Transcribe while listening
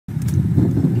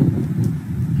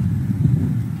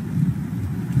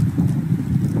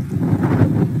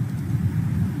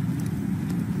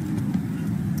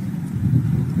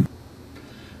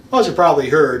Well, as you probably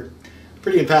heard,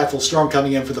 pretty impactful storm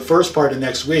coming in for the first part of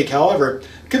next week. However,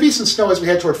 could be some snow as we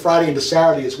head toward Friday into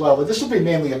Saturday as well, but this will be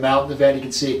mainly a mountain event. You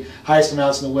can see highest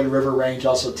amounts in the Wind River Range,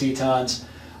 also Tetons.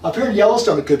 Up here in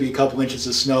Yellowstone, it could be a couple inches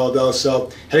of snow, though, so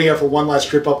heading out for one last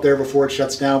trip up there before it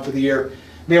shuts down for the year.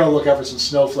 Maybe I'll look out for some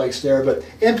snowflakes there, but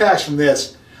impacts from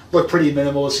this look pretty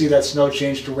minimal. We'll see that snow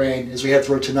change to rain as we head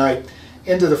through tonight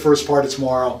into the first part of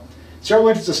tomorrow. Several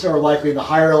inches of snow are likely in the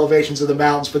higher elevations of the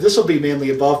mountains, but this will be mainly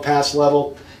above pass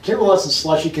level. Can't rule out some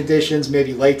slushy conditions,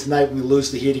 maybe late tonight when we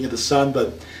lose the heating of the sun,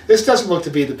 but this doesn't look to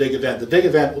be the big event. The big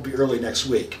event will be early next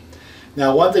week.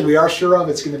 Now, one thing we are sure of,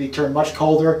 it's going to be turned much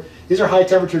colder. These are high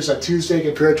temperatures on Tuesday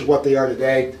compared to what they are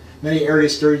today. Many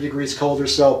areas 30 degrees colder,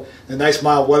 so the nice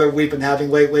mild weather we've been having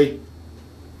lately,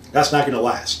 that's not going to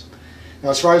last.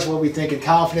 Now, as far as what we think in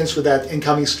confidence with that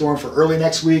incoming storm for early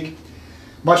next week,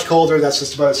 much colder, that's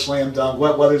just about a slam dunk.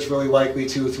 Wet weather is really likely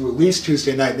through at least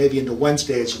Tuesday night, maybe into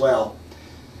Wednesday as well.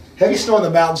 Heavy snow in the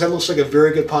mountains, that looks like a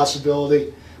very good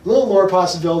possibility. A little lower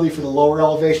possibility for the lower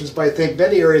elevations, but I think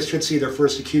many areas should see their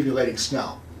first accumulating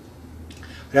snow.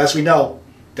 But as we know,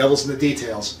 devil's in the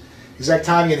details. Exact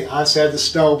timing and the onset of the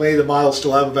snow, many of the models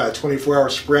still have about a 24-hour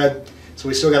spread, so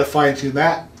we still got to fine-tune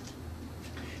that.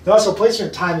 And also placing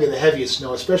the timing of the heaviest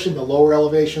snow, especially in the lower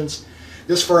elevations.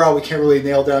 This far out, we can't really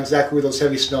nail down exactly where those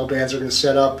heavy snow bands are going to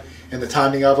set up and the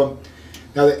timing of them.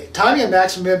 Now, the timing of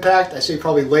maximum impact, I say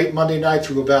probably late Monday night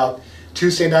through about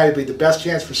Tuesday night would be the best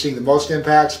chance for seeing the most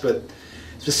impacts, but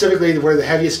specifically where the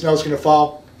heaviest snow is going to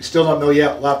fall, we still don't know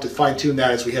yet. We'll have to fine-tune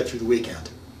that as we head through the weekend.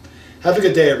 Have a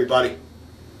good day, everybody.